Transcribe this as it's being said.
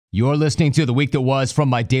You're listening to The Week That Was from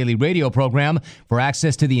my daily radio program. For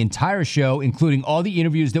access to the entire show, including all the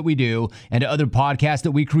interviews that we do and other podcasts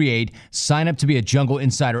that we create, sign up to be a Jungle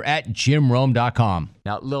Insider at JimRome.com.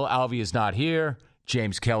 Now, Lil Alvy is not here.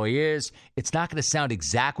 James Kelly is. It's not going to sound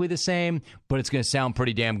exactly the same, but it's going to sound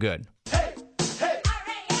pretty damn good.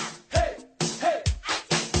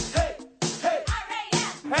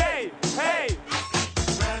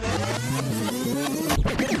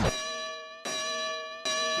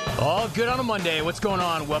 All good on a Monday. What's going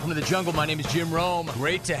on? Welcome to the Jungle. My name is Jim Rome.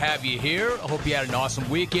 Great to have you here. I hope you had an awesome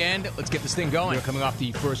weekend. Let's get this thing going. We're coming off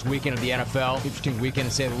the first weekend of the NFL. Interesting weekend,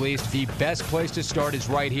 to say the least. The best place to start is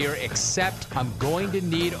right here, except I'm going to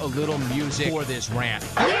need a little music for this rant.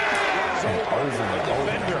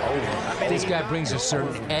 This guy brings a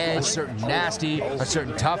certain edge, a certain nasty, a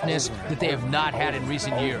certain toughness that they have not had in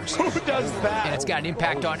recent years. Who does that? And it's got an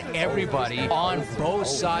impact on everybody on both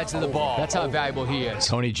sides of the ball. That's how valuable he is.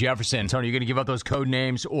 Tony Jefferson. Tony, you going to give up those code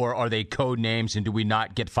names, or are they code names, and do we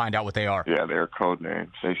not get to find out what they are? Yeah, they're code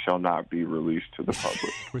names. They shall not be released to the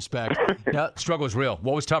public. Respect. Now, struggle is real.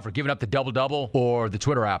 What was tougher, giving up the double-double or the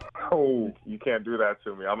Twitter app? Oh, you can't do that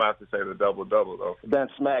to me. I'm going to have to say the double-double, though. Ben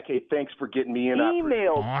Smack, hey, thanks for getting me in.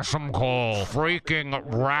 Email. Awesome call. Freaking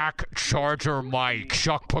rack charger Mike.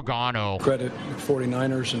 Chuck Pagano. Credit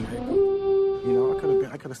 49ers and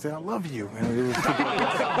I could have said I love you.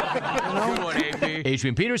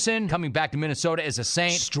 Adrian Peterson coming back to Minnesota as a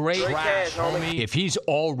Saint. Straight trash, homie. If he's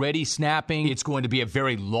already snapping, it's going to be a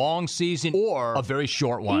very long season or a very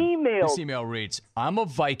short one. Email. This email reads, I'm a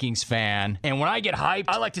Vikings fan, and when I get hyped,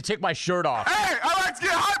 I like to take my shirt off. Hey, I like to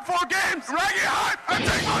get hyped for games. When I get hyped, I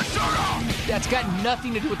take my shirt off. That's got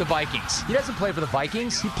nothing to do with the Vikings. He doesn't play for the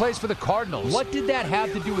Vikings. He plays for the Cardinals. What did that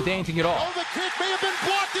have to do with anything at all? Oh, the kick may have been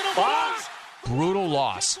blocked in a box. Brutal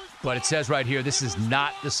loss. But it says right here, this is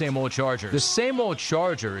not the same old Chargers. The same old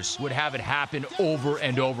Chargers would have it happen over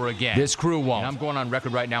and over again. This crew won't. And I'm going on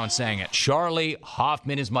record right now and saying it. Charlie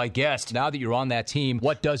Hoffman is my guest. Now that you're on that team,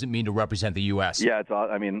 what does it mean to represent the U.S.? Yeah,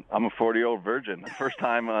 I'm a 40-year-old virgin. First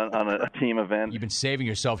time on a team event. You've been saving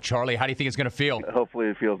yourself, Charlie. How do you think it's going to feel? Hopefully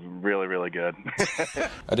it feels really, really good.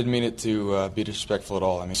 I didn't mean it to be disrespectful at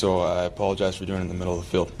all. So I apologize for doing it in the middle of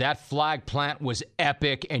the field. That flag plant was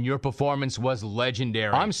epic, and your performance was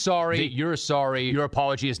legendary. I'm sorry that you're sorry. Your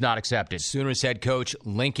apology is not accepted. Sooners head coach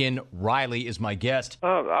Lincoln Riley is my guest.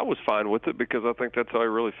 I was fine with it because I think that's how he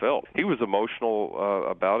really felt. He was emotional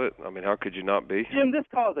about it. I mean, how could you not be? Jim, this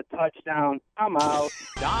call is a touchdown. I'm out.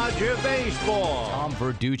 Dodger baseball. Tom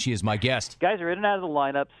Verducci is my guest. Guys are in and out of the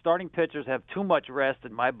lineup. Starting pitchers have too much rest,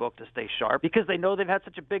 in my book, to stay sharp because they know they've had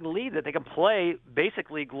such a big lead that they can play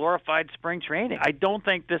basically glorified spring training. I don't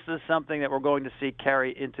think this is something that we're going to see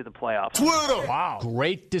carry into the playoffs. Twitter. Wow.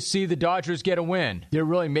 Great to see the Dodgers get a win. They're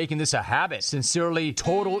really making this a habit. Sincerely,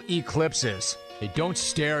 total eclipses. They don't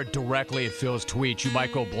stare directly at Phil's tweets. You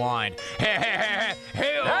might go blind. Hey.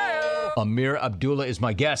 Amir Abdullah is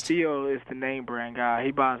my guest. Theo is the name brand guy.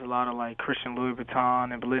 He buys a lot of like Christian Louis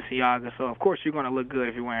Vuitton and Balenciaga, so of course you're going to look good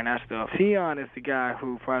if you're wearing that stuff. Tion is the guy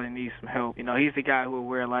who probably needs some help. You know, he's the guy who will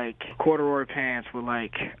wear like corduroy pants with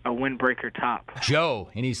like a windbreaker top. Joe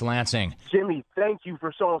in East Lansing. Jimmy, thank you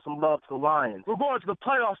for showing some love to the Lions. We're going to the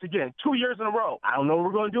playoffs again, 2 years in a row. I don't know what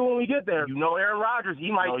we're going to do when we get there. You know Aaron Rodgers,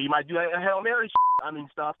 he might do a Hail Mary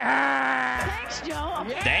stuff. Thanks, Joe.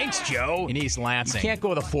 Thanks, Joe. In East Lansing. You can't go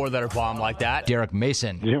with a four-letter bomb like that. Derek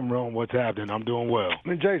Mason. Jim Rome, what's happening? I'm doing well.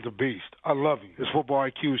 Jay's a beast. I love him. His football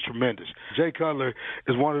IQ is tremendous. Jay Cutler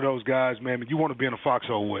is one of those guys, man, you want to be in a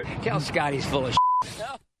foxhole with. Tell Scotty's full of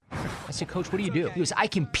I said, Coach, what do you do? He goes, I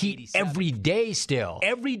compete every day still.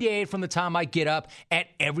 Every day from the time I get up at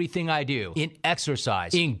everything I do. In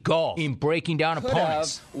exercise, in golf, in breaking down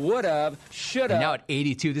opponents. Would've, should've. And now at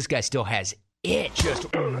 82, this guy still has it. Just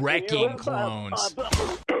wrecking clones.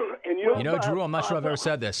 You know, Drew, I'm not sure I've ever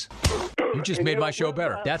said this. You just made my show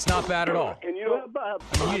better. That's not bad at all. I mean,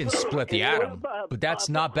 you didn't split the atom, but that's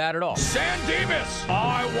not bad at all. San Dimas,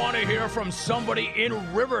 I want to hear from somebody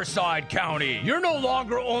in Riverside County. You're no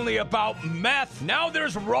longer only about meth. Now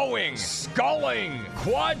there's rowing, sculling,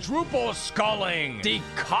 quadruple sculling, the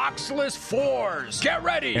coxless fours. Get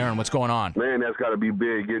ready. Aaron, what's going on? Man, that's got to be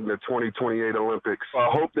big getting the 2028 Olympics. I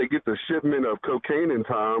hope they get the shipment of cocaine in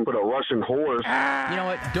time for the Russian horse. You know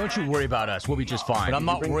what? Don't you worry about us. We'll be just fine. But I'm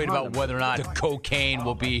not worried about whether or not the cocaine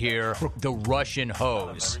will be here, the Russian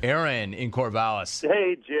hose. Aaron in Corvallis.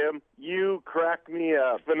 Hey, Jim. You crack me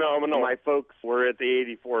up. Phenomenal. My folks were at the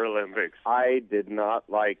 84 Olympics. I did not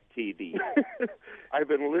like TD. I've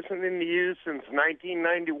been listening to you since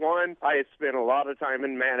 1991. I have spent a lot of time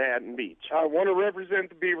in Manhattan Beach. I want to represent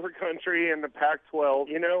the Beaver Country and the Pac-12.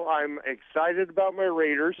 You know, I'm excited about my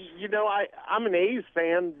Raiders. You know, I'm an A's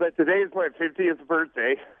fan, but today is my 50th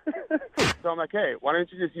birthday. So I'm like, hey, why don't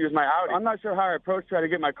you just use my Audi? I'm not sure how I approach trying to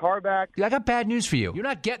get my car back. I got bad news for you. You're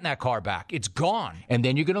not getting that car back. It's gone. And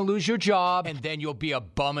then you're going to lose your job, and then you'll be a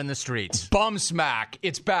bum in the streets. Bum smack.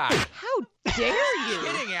 It's back. How dare you?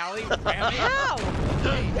 Kidding, Allie. How?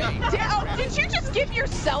 Did you just give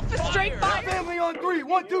yourself a straight fire? Family on 3.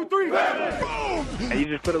 1, 2, 3. Boom! And you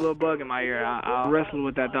just put a little bug in my ear. I'll wrestle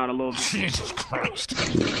with that thought a little bit. Jesus Christ.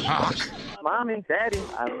 Mommy, Daddy,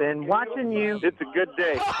 I've been watching you. It's a good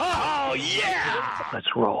day. Oh, yeah! Let's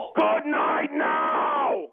roll. Good night now!